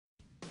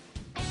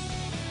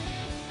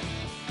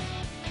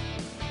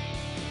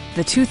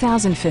the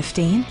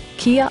 2015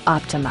 Kia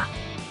Optima.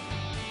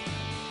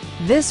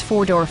 This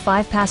four-door,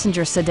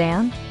 five-passenger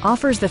sedan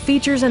offers the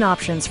features and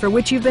options for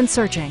which you've been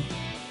searching.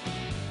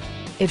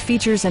 It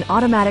features an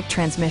automatic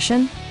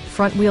transmission,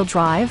 front-wheel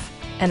drive,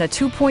 and a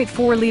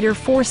 2.4-liter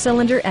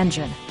four-cylinder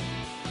engine.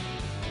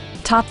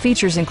 Top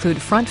features include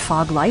front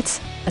fog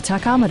lights, a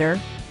tachometer,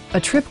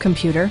 a trip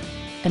computer,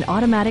 an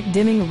automatic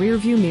dimming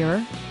rear-view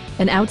mirror,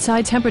 an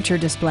outside temperature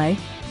display,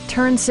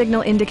 turn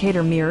signal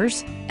indicator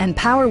mirrors, and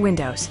power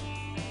windows.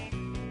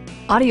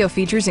 Audio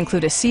features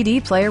include a CD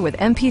player with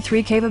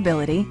MP3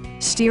 capability,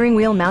 steering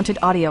wheel mounted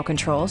audio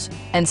controls,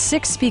 and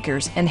 6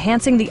 speakers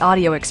enhancing the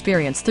audio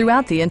experience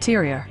throughout the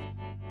interior.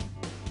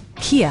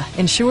 Kia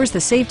ensures the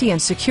safety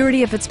and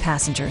security of its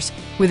passengers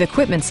with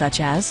equipment such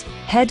as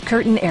head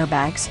curtain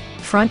airbags,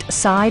 front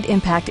side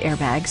impact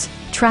airbags,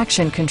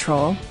 traction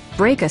control,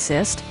 brake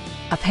assist,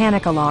 a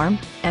panic alarm,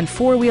 and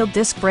 4-wheel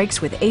disc brakes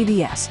with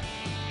ABS.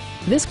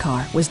 This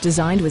car was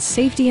designed with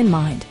safety in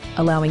mind,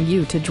 allowing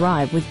you to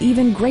drive with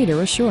even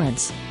greater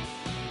assurance.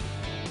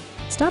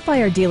 Stop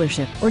by our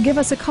dealership or give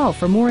us a call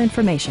for more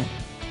information.